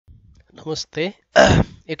नमस्ते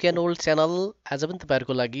एकेन old channel आज पनि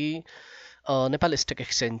तपाईहरुको लागि Nepal stock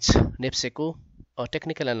exchange नेप्सेको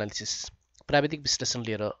technical analysis प्राविधिक विश्लेषण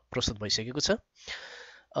लिएर प्रस्तुत भइसकेको छ।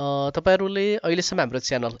 तपाईहरुले अहिलेसम्म हाम्रो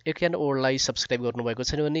च्यानल एकेन ओल्डलाई सब्स्क्राइब गर्नुभएको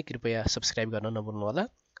छैन भने कृपया सब्स्क्राइब गर्न नभुल्नु होला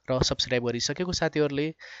र सब्स्क्राइब गरिसकेको साथीहरुले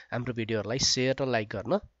हाम्रो भिडियोहरुलाई शेयर र लाइक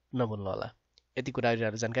गर्न नभुल्नु होला। यति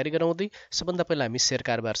कुराहरुको जानकारी गराउँदै सबभन्दा पहिला हामी शेयर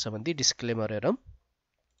कारोबार सम्बन्धी डिस्क्लेमर हेरौं।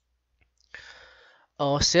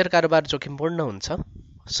 शेयर कारोबार जोखिमपूर्ण हुन्छ,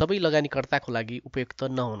 सबै लगानीकर्ताको लागि उपयुक्त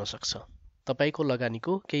नहुन सक्छ। तपाईको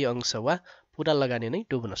लगानीको केही अंश वा पूरा लगानी नै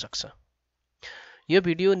डुब्न सक्छ। यो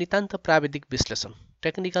भिडियो नितान्त प्राविधिक विश्लेषण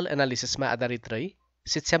टेक्निकल एनालिसिसमा आधारित रही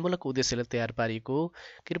शिक्षामूलक उद्देश्यले तयार पारिएको,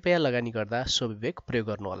 कृपया लगानी गर्दा स्वविवेक प्रयोग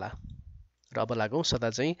गर्नुहोला। र अब लागौं सदा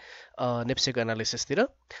चाहिँ नेप्सेको एनालिसिसतिर। र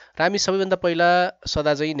हामी सबैभन्दा पहिला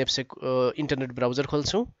सदा चाहिँ नेप्सेको इन्टरनेट ब्राउजर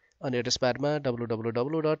खोल्छौं अनि एड्रेस बारमा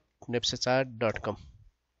www.nepsechart.com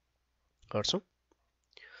गर्छौं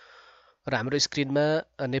र हाम्रो स्क्रिनमा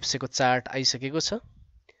नेप्सेको चार्ट आइसकेको छ।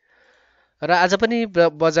 र आज पनि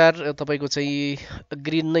बजार तपाईको चाहिँ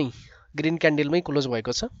ग्रीन क्यान्डलमै क्लोज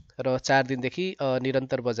भएको छ र 4 दिनदेखि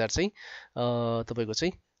निरन्तर बजार चाहिँ तपाईको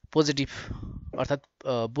चाहिँ पोजिटिभ अर्थात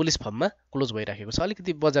बुलिश फर्ममा क्लोज भइराखेको छ।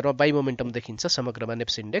 अलिकति बजारमा बाइ मोमेन्टम देखिन्छ समग्रमा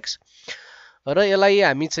नेप्से इन्डेक्स। र यसलाई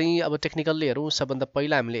हामी चाहिँ अब टेक्निकलले हेरौं। सबभन्दा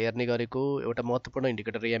पहिला हामीले हेर्ने गरेको एउटा महत्त्वपूर्ण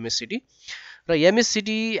इन्डिकेटर एमएससीडी र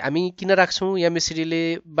एमएससीडी हामी किन राख्छौं, एमएससीडी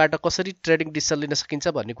ले बाट कसरी ट्रेडिङ डिसिजन लिन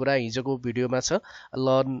सकिन्छ भन्ने कुरा हिजोको भिडियोमा छ,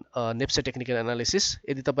 लर्न नेप्से टेक्निकल एनालिसिस।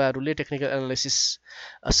 यदि तपाईहरुले टेक्निकल एनालिसिस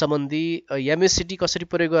सम्बन्धी एमएससीडी कसरी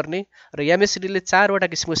प्रयोग गर्ने र एमएससीडी ले 4 वटा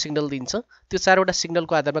किसिमको सिग्नल दिन्छ, त्यो 4 वटा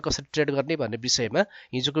सिग्नलको आधारमा कसरी ट्रेड गर्ने भन्ने विषयमा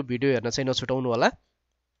हिजोको भिडियो हेर्न चाहिँ नछुटाउनु होला।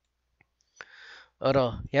 र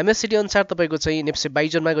एमएससीडी अनुसार तपाईको चाहिँ नेप्से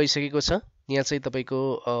बाइ जोनमा गइसकेको छ। यहाँ चाहिँ तपाईको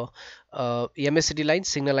एमएससीडी लाइन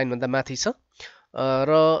सिग्नल लाइन भन्दा माथि छ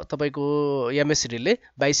र तपाईको एमएससीडी ले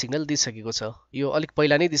बाइ सिग्नल दिइसकेको छ। यो अलिक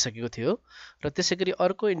पहिला नै दिइसकेको थियो। र त्यसैगरी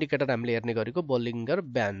अर्को इन्डिकेटर हामीले हेर्ने गरेको बोलिङ्गर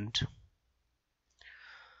ब्यान्ड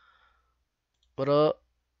र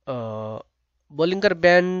बोलिङ्गर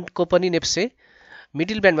ब्यान्डको पनि नेप्से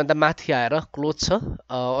मिडल ब्यान्ड भन्दा माथि आएर क्लोज छ।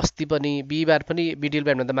 अस्ति पनि बिहीबार पनि मिडल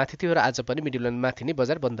ब्यान्ड भन्दा माथि थियो र आज पनि मिडल ब्यान्ड माथि नै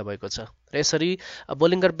बजार बन्द भएको छ। र यसरी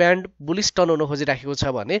बोलिङ्गर ब्यान्ड बुलिश टर्न हुन खोजिराखेको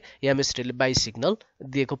छ भने एमएससीडी ले बाइ सिग्नल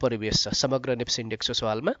दिएको परिवेश छ समग्र नेप्से इन्डेक्सको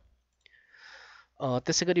सवालमा।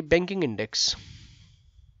 त्यसैगरी banking index,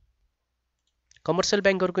 commercial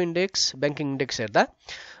बैंकहरुको index, banking index हेर्दा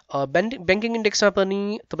बैंकिङ इन्डेक्समा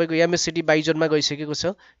पनि तपाईको एमएससीडी बाइ जोनमा गइसकेको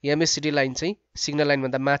छ। एमएससीडी लाइन चाहिँ सिग्नल लाइन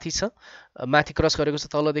भन्दा माथि छ, माथि क्रस गरेको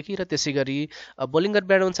छ तलदेखि। र त्यसैगरी बोलिङ्गर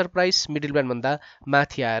ब्यान्ड अनुसार प्राइस मिडल ब्यान्ड भन्दा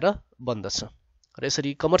माथि आएर बन्द छ। र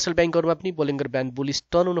यसरी कमर्सियल बैंकहरुमा पनि बोलिङ्गर ब्यान्ड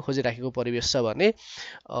बुलिश टर्न हुन खोजिराखेको परिवेश छ भने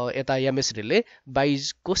यता एमएससीडी ले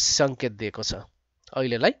बाइको संकेत दिएको छ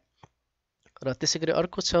अहिलेलाई। र त्यसैगरी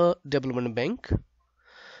अर्को छ डेभलपमेन्ट बैंक,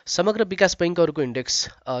 समग्र विकास बैंकहरुको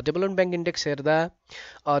इन्डेक्स। डेभलपमेन्ट बैंक इन्डेक्स हेर्दा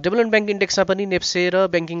डेभलपमेन्ट बैंक इन्डेक्समा पनि नेप्से र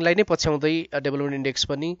बैंकिङलाई नै पछ्याउँदै डेभलपमेन्ट इन्डेक्स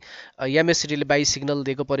पनि एमएससीडी ले बाइ सिग्नल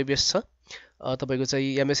दिएको परिवेश छ। तपाईको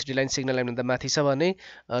चाहिँ एमएससीडी लाइन सिग्नल लाइन भन्दा माथि छ भने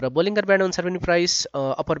र बोलिङ्गर ब्यान्ड अनुसार पनि प्राइस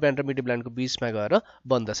अप्पर ब्यान्ड र मिडल ब्यान्डको बीचमा गएर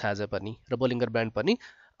बन्द छ आज पनि। र बोलिङ्गर ब्यान्ड पनि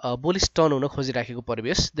बुलिश टर्न हुन खोजिराखेको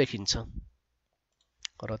परिवेश देखिन्छ।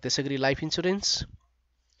 र त्यसैगरी लाइफ इन्स्योरेन्स,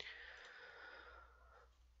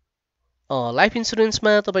 लाइफ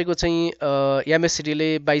इन्स्योरेन्समा तपाईको चाहिँ एमएससीडी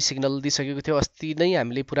ले बाइ सिग्नल दिइसकेको थियो। अस्ति नै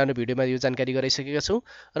हामीले पुरानो भिडियोमा यो जानकारी गराइसकेका छौं।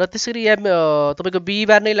 र त्यसैगरी तपाईको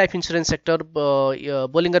बिहीबार नै life insurance sector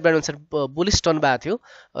Bollinger band अनुसार बुलिश टर्न भएको थियो।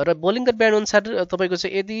 र बोलिङ्गर ब्यान्ड अनुसार तपाईको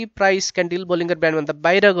चाहिँ यदि प्राइस क्यान्डल बोलिङ्गर ब्यान्ड भन्दा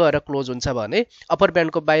बाहिर गएर क्लोज हुन्छ भने, अप्पर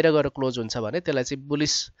ब्यान्डको बाहिर गएर क्लोज हुन्छ भने त्यसलाई चाहिँ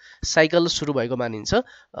बुलिश साइकल सुरु भएको मानिन्छ।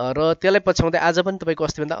 र त्यसलाई पछ्याउँदै आज पनि तपाईको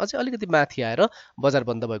अस्ति भन्दा अझै अलिकति माथि आएर बजार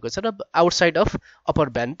बन्द भएको छ र आउटसाइड अफ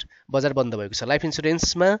अप्पर ब्यान्ड बजार बन्द भएको छ। लाइफ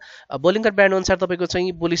इन्स्योरेन्समा बोलिङ्गर ब्यान्ड अनुसार तपाईको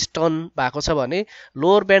चाहिँ बुलिश टर्न भएको छ भने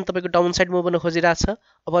लोअर ब्यान्ड तपाईको डाउन साइड मुभ हुन खोजिरहेछ,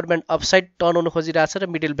 अप्पर ब्यान्ड अपसाइड टर्न हुन खोजिरहेछ र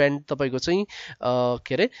मिडल ब्यान्ड तपाईको चाहिँ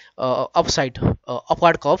के अरे अपसाइड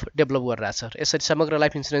अपवार्ड कर्भ डेभलप गरिरहेछ। यसरी समग्र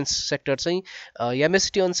लाइफ इन्स्योरेन्स सेक्टर चाहिँ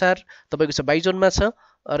एमएससीडी अनुसार तपाईको चाहिँ बाइ जोनमा छ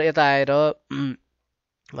र यता आएर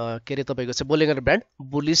के अरे तपाईको चाहिँ बोलिङ्गर ब्यान्ड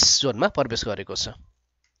बुलिश जोनमा प्रवेश गरेको छ।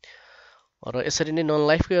 र यसरी नै नन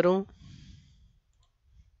लाइफको हेरौं।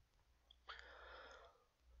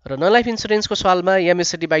 र नन लाइफ इन्स्योरेन्सको सवालमा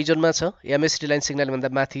एमएससीडी बाइ जोनमा छ, एमएससीडी लाइन सिग्नल भन्दा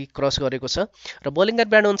माथि क्रस गरेको छ। र बोलिङ्गर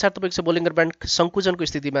ब्यान्ड अनुसार तपाईको चाहिँ बोलिङ्गर ब्यान्ड संकुचनको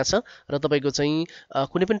स्थितिमा छ र तपाईको चाहिँ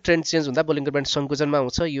कुनै पनि ट्रेन्ड चेन्ज हुँदा बोलिङ्गर ब्यान्ड संकुचनमा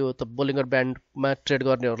आउँछ। यो त बोलिङ्गर ब्यान्डमा ट्रेड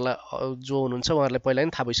गर्नेहरुलाई जो हुनुहुन्छ उहाँहरुलाई पहिला नै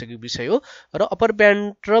थाहा भइसकेको विषय हो। र अप्पर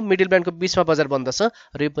ब्यान्ड र मिडल ब्यान्डको बीचमा बजार बन्द छ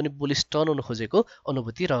र यो पनि बुलिश टर्न हुन खोजेको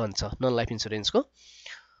अनुभूति रहन्छ नन लाइफ इन्स्योरेन्सको।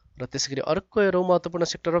 र त्यसैगरी अर्को हेरौँ महत्त्वपूर्ण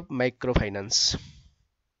सेक्टर अफ माइक्रो फाइनान्स।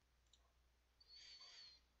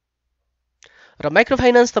 र माइक्रो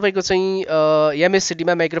फाइनान्स तपाईँको चाहिँ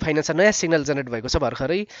एमएससिडीमा माइक्रो फाइनान्समा नयाँ सिग्नल जेनेरेट भएको छ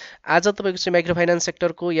भर्खरै। आज तपाईँको चाहिँ माइक्रो फाइनान्स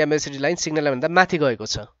सेक्टरको एमएससिडी लाइन सिग्नलभन्दा माथि गएको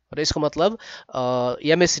छ र यसको मतलब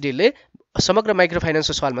एमएससिडीले समग्र माइक्रो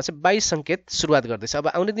फाइनान्सको सवालमा चाहिँ 22 सङ्केत सुरुवात गर्दैछ। अब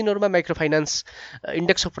आउने दिनहरूमा micro finance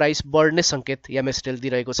index of price बढ्ने सङ्केत एमएससिडीले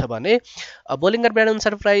दिइरहेको छ भने बोलिङ्गर ब्यान्ड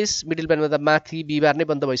अनुसार प्राइस मिडल ब्यान्डभन्दा माथि बिहिबार नै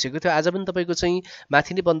बन्द भइसकेको थियो, आज पनि तपाईँको चाहिँ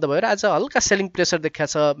माथि नै बन्द भयो र आज हल्का सेलिङ प्रेसर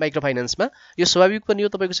देखाएको छ माइक्रो फाइनान्समा। यो स्वाभाविक पनि हो,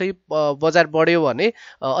 तपाईँको चाहिँ बजार बढ्यो भने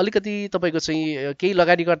अलिकति तपाईँको चाहिँ केही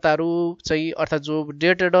लगानीकर्ताहरू चाहिँ अर्थात् जो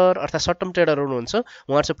डे ट्रेडर अर्थात् सर्ट टर्म ट्रेडर हुनुहुन्छ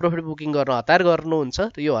उहाँहरू चाहिँ प्रफिट बुकिङ गर्न हतार गर्नुहुन्छ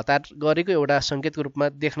र यो हतार गरेको एउटा सङ्केतको रूपमा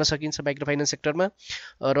देख्न सकिन्छ माइक्रो फाइनान्स सेक्टरमा।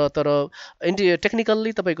 र तर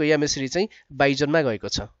टेक्निकल्ली तपाईँको एमएससिडी चाहिँ 22 जोनमा गएको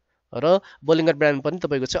छ र बोलिङ्गर ब्यान्ड पनि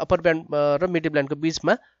तपाईँको चाहिँ अप्पर ब्यान्ड र मिडल ब्यान्डको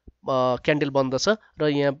बिचमा क्यान्डल बन्द छ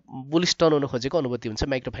र यहाँ बुलिश टर्न हुन खोजेको अनुभूति हुन्छ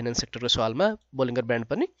माइक्रो फाइनान्स सेक्टरको सवालमा बोलिङ्गर ब्यान्ड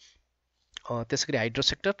पनि। त्यसैगरी हाइड्रो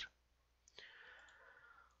सेक्टर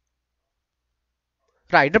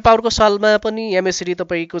र हाइड्रो पावरको सालमा पनि एमएससिडी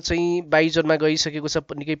तपाईँको चाहिँ 22 जोनमा गइसकेको छ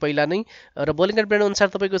निकै पहिला नै र बोलिङ्गर ब्यान्ड अनुसार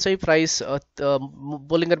तपाईँको चाहिँ प्राइस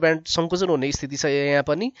बोलिङ्गर ब्यान्ड सङ्कुचन हुने स्थिति छ यहाँ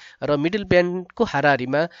पनि र मिडल ब्यान्डको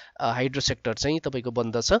हाराहारीमा हाइड्रो सेक्टर चाहिँ तपाईँको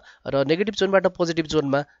बन्द छ र नेगेटिभ जोनबाट पोजिटिभ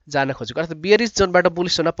जोनमा जान खोजेको अर्थात् बियरिस जोनबाट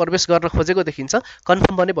बुलिस जोनमा प्रवेश गर्न खोजेको देखिन्छ।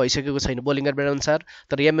 कन्फर्म पनि भइसकेको छैन बोलिङ्गर ब्यान्ड अनुसार,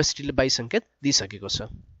 तर एमएससिडीले 22 सङ्केत दिइसकेको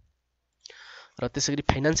छ। र त्यसैगरी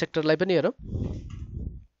फाइनान्स सेक्टरलाई पनि हेरौँ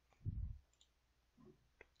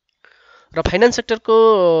र फाइनान्स सेक्टरको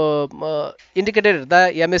इन्डिकेटर हेर्दा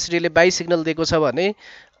एमएससिडीले 22 सिग्नल दिएको छ भने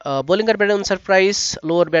बोलिङ्गर ब्यान्ड अनुसार प्राइस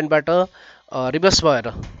लोवर ब्यान्डबाट रिभर्स भएर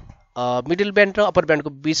मिडल ब्यान्ड र अप्पर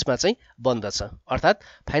ब्यान्डको बिचमा चाहिँ बन्द छ, अर्थात्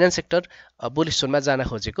फाइनान्स सेक्टर बुलिस जोनमा जान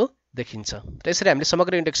खोजेको देखिन्छ। त्यसरी हामीले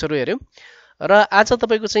समग्र इन्डेक्सहरू हेऱ्यौँ र आज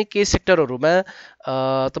तपाईँको चाहिँ केही सेक्टरहरूमा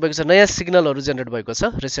तपाईँको चाहिँ नयाँ सिग्नलहरू जेनेरेट भएको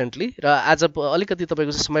छ रिसेन्टली र आज अलिकति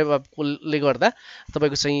तपाईँको चाहिँ समयले गर्दा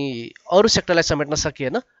तपाईँको चाहिँ अरू सेक्टरलाई समेट्न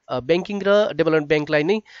सकिएन। ब्याङ्किङ र डेभलपमेन्ट ब्याङ्कलाई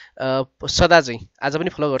नै सदा चाहिँ आज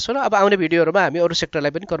पनि फलो गर्छौँ र अब आउने भिडियोहरूमा हामी अरू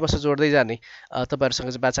सेक्टरलाई पनि क्रमशः जोड्दै जाने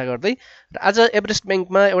तपाईँहरूसँग चाहिँ बाचा गर्दै। र आज एभरेस्ट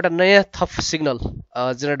ब्याङ्कमा एउटा नयाँ थप सिग्नल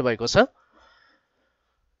जेनेरेट भएको छ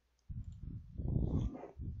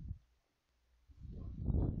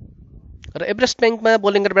र एभरेस्ट ब्याङ्कमा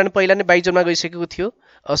बोलिङ्गर ब्यान्ड पहिला नै 22 जोनमा गइसकेको थियो,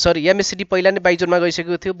 सरी एमएससिडी पहिला नै 22 जोनमा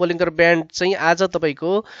गइसकेको थियो। बोलिङ्गर ब्यान्ड चाहिँ आज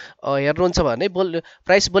तपाईँको हेर्नुहुन्छ भने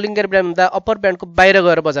प्राइस बोलिङ्गर ब्यान्डभन्दा अप्पर ब्यान्डको बाहिर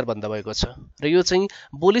गएर बजार बन्द भएको छ र यो चाहिँ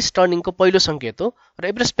बुलिस टर्निङको पहिलो सङ्केत हो र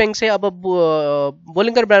एभरेस्ट ब्याङ्क चाहिँ अब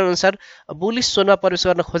बोलिङ्गर ब्यान्ड अनुसार बुलिस जोनमा प्रवेश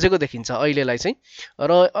गर्न खोजेको देखिन्छ अहिलेलाई चाहिँ।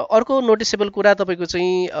 र अर्को नोटिसेबल कुरा तपाईँको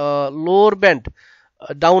चाहिँ लोवर ब्यान्ड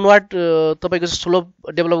डाउनवार्ड तपाईँको स्लोप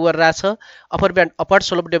डेभलप गरिरहेछ, upper band upward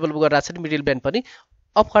slope develop गरिरहेछ, मिडल ब्यान्ड पनि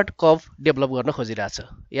अपवार्ड कर्भ डेभलप गर्न खोजिरहेछ।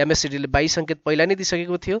 एमएससिडीले 22 सङ्केत पहिला नै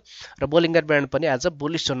दिइसकेको थियो र बोलिङ्गर ब्यान्ड पनि आज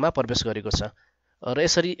बुलिस जोनमा प्रवेश गरेको छ र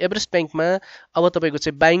यसरी एभरेस्ट ब्याङ्कमा अब तपाईँको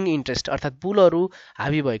चाहिँ बाइङ इन्ट्रेस्ट अर्थात् बुलहरू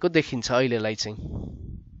हावी भएको देखिन्छ अहिलेलाई चाहिँ।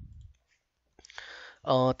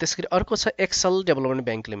 त्यसरी अर्को छ एक्सल डेभलपमेन्ट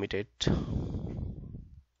ब्याङ्क लिमिटेड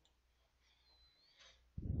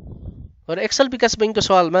र एक्सल विकास बैङ्कको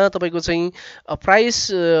सवालमा तपाईँको चाहिँ प्राइस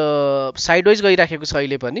साइडवाइज गइराखेको छ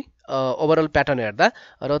अहिले पनि ओभरअल प्याटर्न हेर्दा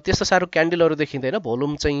र त्यस्तो साह्रो क्यान्डलहरू देखिँदैन,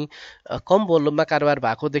 भोल्युम चाहिँ कम भोल्युममा कारोबार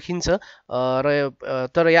भएको देखिन्छ र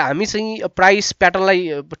तर यहाँ हामी चाहिँ प्राइस प्याटर्नलाई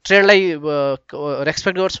ट्रेन्डलाई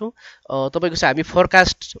रेस्पेक्ट गर्छौँ। तपाईँको चाहिँ हामी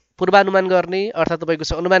फोरकास्ट पूर्वानुमान गर्ने अर्थात् तपाईँको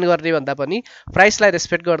चाहिँ अनुमान गर्ने भन्दा पनि प्राइसलाई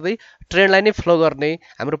रेस्पेक्ट गर्दै ट्रेन्डलाई नै फ्लो गर्ने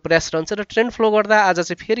हाम्रो प्रयास रहन्छ र ट्रेन्ड फ्लो गर्दा आज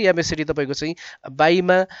चाहिँ फेरि एमएससिडी तपाईँको चाहिँ 22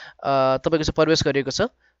 मा तपाईँको चाहिँ प्रवेश गरेको छ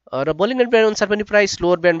र बोलिङ्गर ब्यान्ड अनुसार पनि प्राइस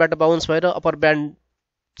लोवर ब्यान्डबाट बाउन्स भएर अप्पर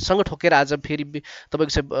ब्यान्डसँग ठोकेर आज फेरि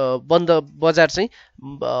तपाईँको चाहिँ बन्द बजार चाहिँ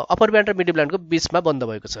अप्पर ब्यान्ड र मिडल ब्यान्डको बिचमा बन्द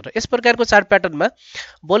भएको छ। र यस प्रकारको चार्ट प्याटर्नमा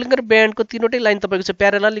बोलिङ्गर ब्यान्डको तीनवटै लाइन तपाईँको चाहिँ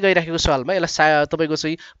प्यारलली गइराखेको सवालमा यसलाई तपाईँको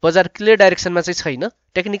चाहिँ बजार क्लियर डाइरेक्सनमा चाहिँ छैन।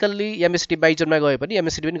 टेक्निकल्ली एमएससिडी 22 जोनमा गए पनि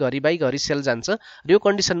एमएससिडी पनि घरि बाई घरि सेल जान्छ र यो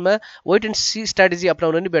कन्डिसनमा वेट एन्ड सी स्ट्राटेजी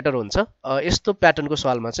अप्नाउनु नै बेटर हुन्छ। यस्तो प्याटर्नको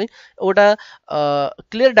सवालमा चाहिँ एउटा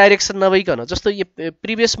क्लियर डाइरेक्सन नभइकन जस्तो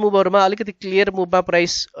प्रिभियस मुभहरूमा अलिकति क्लियर मुभमा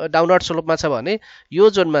प्राइस डाउनवर्ड स्लोपमा छ भने यो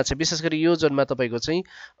जोनमा चाहिँ विशेष गरी यो जोनमा तपाईँको चाहिँ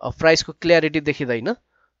प्राइसको क्ल्यारिटी देखिँदैन।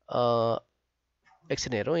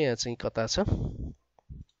 एकछिन हेरौँ यहाँ चाहिँ कता छ,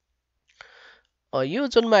 यो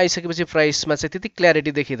जोनमा आइसकेपछि प्राइसमा चाहिँ त्यति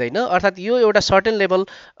क्ल्यारिटी देखिँदैन, अर्थात् यो एउटा सर्टेन लेभल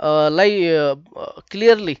लाई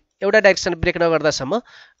क्लियरली एउटा डाइरेक्सन ब्रेक नगर्दासम्म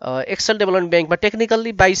एक्सेल डेभलपमेन्ट ब्याङ्कमा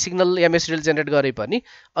टेक्निकल्ली बाई सिग्नल एमएसडीले जेनेरेट गरे पनि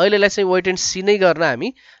अहिलेलाई चाहिँ वेट एन्ड सी नै गर्न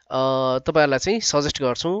हामी तपाईहरुलाई चाहिँ सजेस्ट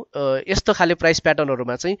गर्छौं। यस्तो खाले प्राइस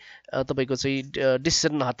प्याटर्नहरुमा चाहिँ तपाईको चाहिँ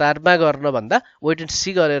डिसिजन हतारमा गर्न भन्दा वेट एन्ड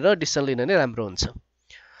सी गरेर डिसिजन लिन नै राम्रो हुन्छ।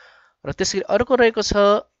 र त्यसैगरी अर्को रहेको छ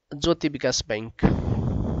ज्योति विकास बैंक।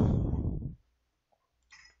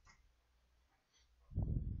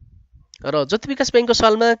 र ज्योति विकास बैंकको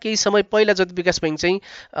सालमा केही समय पहिला ज्योति विकास बैंक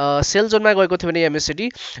चाहिँ सेल जोनमा गएको थियो भने एमएससीडी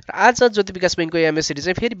र आज ज्योति विकास बैंकको एमएससीडी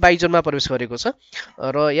चाहिँ फेरि बाई जोनमा प्रवेश गरेको छ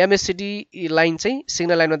र एमएससीडी लाइन चाहिँ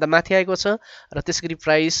सिग्नल लाइनभन्दा माथि आएको छ र त्यसगरी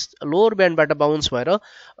प्राइस लोअर ब्यान्डबाट बाउन्स भएर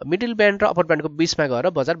मिडल ब्यान्ड र अप्पर ब्यान्डको बीचमा गएर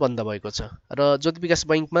बजार बन्द भएको छ र ज्योति विकास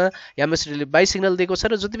बैंकमा एमएससीडीले बाई सिग्नल दिएको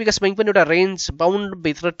छ र ज्योति विकास बैंक पनि एउटा रेन्ज बाउन्ड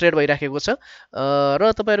भित्र ट्रेड भइराखेको छ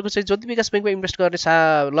र तपाईहरुको चाहिँ ज्योति विकास बैंकमा इन्भेस्ट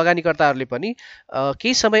गर्ने लगानीकर्ताहरुले पनि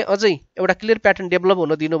केही समय अझै एउटा क्लियर प्याटर्न डेभलप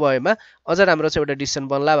हुन दिनु भएमा अझ राम्रो चाहिँ एउटा डिसिजन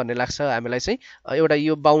बन्ला भन्ने लाग्छ हामीलाई चाहिँ। एउटा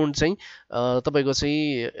यो बाउन्ड चाहिँ तपाईको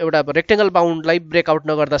चाहिँ एउटा rectangle बाउन्डलाई breakout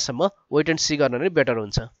नगर्दासम्म weight and C गर्न नै बेटर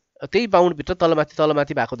हुन्छ। त्यही बाउन्ड भित्र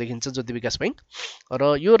तलमाथि भएको देखिन्छ ज्योति विकास बैंक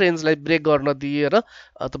र यो रेन्जलाई ब्रेक गर्न दिएर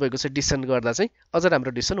तपाईको चाहिँ डिसिजन गर्दा चाहिँ अझ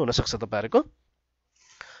राम्रो डिसिजन हुन सक्छ तपाईहरुको।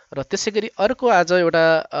 र त्यसैगरी अर्को आज एउटा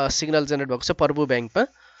सिग्नल जेनेरेट भएको छ प्रभु बैंकमा।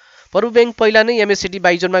 प्रभु बैंक पहिला नै एमएससीडी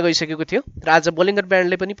बाई जोनमा गइसकेको थियो र आज बोलिङ्गर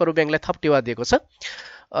ब्यान्डले पनि प्रभु बैंकलाई थप टेवा दिएको छ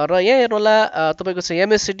र यहाँ हेर्नुहोला तपाईको चाहिँ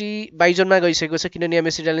एमएससीडी बाई जोनमा गइसकेको छ किनभने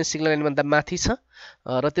एमएससीडी लाइन सिग्नल लाइनभन्दा माथि छ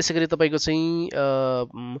र त्यसैगरी तपाईको चाहिँ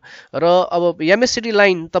र अब एमएससीडी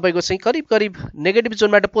लाइन तपाईको चाहिँ करिब नेगेटिभ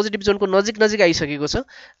जोनबाट पोजिटिभ जोनको नजिक आइसकेको छ।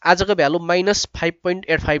 आजको भ्यालु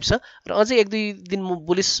 -5.85 छ र अझै एक दुई दिन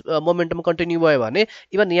बुलिश मोमेन्टम कन्टिन्यू भयो भने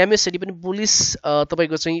इभन एमएससीडी पनि बुलिश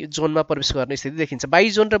तपाईको चाहिँ जोनमा प्रवेश गर्ने स्थिति देखिन्छ। बाई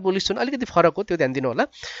जोन र बुलिश जोन अलिकति फरक हो, त्यो ध्यान दिनु होला।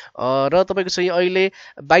 र तपाईको चाहिँ अहिले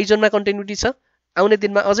बाई जोनमा कन्टिन्युटी छ। आउने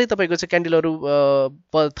दिनमा अझै तपाईको चाहिँ क्यान्डलहरु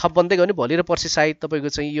थप बन्दै गयो भने भोलि र पर्सि सायद तपाईको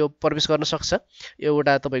चाहिँ यो प्रवेश गर्न सक्छ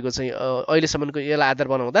एउटा तपाईको चाहिँ अहिलेसम्मको यसलाई आधार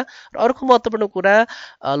बनाउँदा। र अर्को महत्त्वपूर्ण कुरा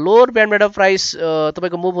लोअर ब्यान्डबाट प्राइस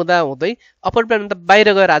तपाईको मुभ हुँदा हुँदै अप्पर ब्यान्डभन्दा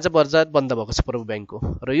बाहिर गएर आज बजार बन्द भएको छ प्रभु बैंकको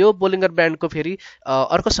र यो बोलिङ्गर ब्यान्डको फेरि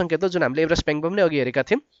अर्को संकेत हो जुन हामीले एभरेस्ट बैंकमा पनि अघि हेरेका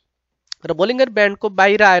थियौं। र बोलिङ्गर ब्यान्डको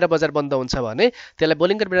बाहिर आएर बजार बन्द हुन्छ भने त्यसलाई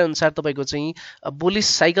बोलिङ्गर ब्यान्ड अनुसार तपाईको चाहिँ बुलिश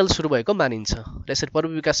साइकल सुरु भएको मानिन्छ। र यसरी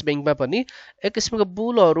प्रभु विकास बैंकमा पनि एक किसिमको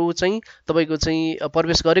बुलहरु चाहिँ तपाईको चाहिँ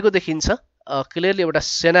प्रवेश गरेको देखिन्छ। क्लियरली एउटा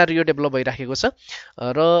सेनारियो डेभलप भइराखेको छ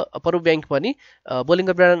र प्रभु बैंक पनि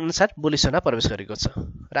बोलिङ्गर ब्यान्ड अनुसार बुलिशमा प्रवेश गरेको छ।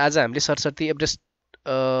 र आज हामीले Saraswati Everest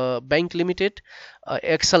bank limited,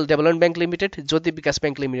 Excel development bank limited, ज्योति विकास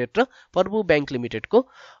बैंक लिमिटेड र प्रभु बैंक लिमिटेडको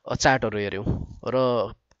चार्टहरु हेर्यौं।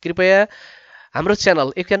 र कृपया हाम्रो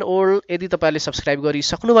च्यानल एक एन्ड ओल्ड यदि तपाईले सब्स्क्राइब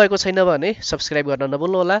गरिसक्नु भएको छैन भने सब्स्क्राइब गर्न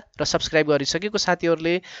नभुल्नु होला र सब्स्क्राइब गरिसकेको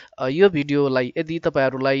साथीहरुले यो भिडियोलाई यदि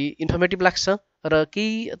तपाईहरुलाई इन्फर्मेटिभ लाग्छ र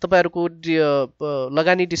केही तपाईहरुको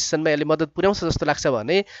लगानी डिसिजनमा यसले मद्दत पुर्याउँछ जस्तो लाग्छ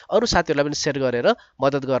भने अरु साथीहरुलाई पनि शेयर गरेर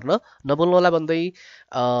मद्दत गर्न नभुल्नु होला भन्दै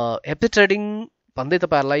ह्यापी ट्रेडिङ भन्दै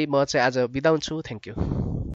तपाईहरुलाई म चाहिँ आज बिदा हुन्छु। Thank you.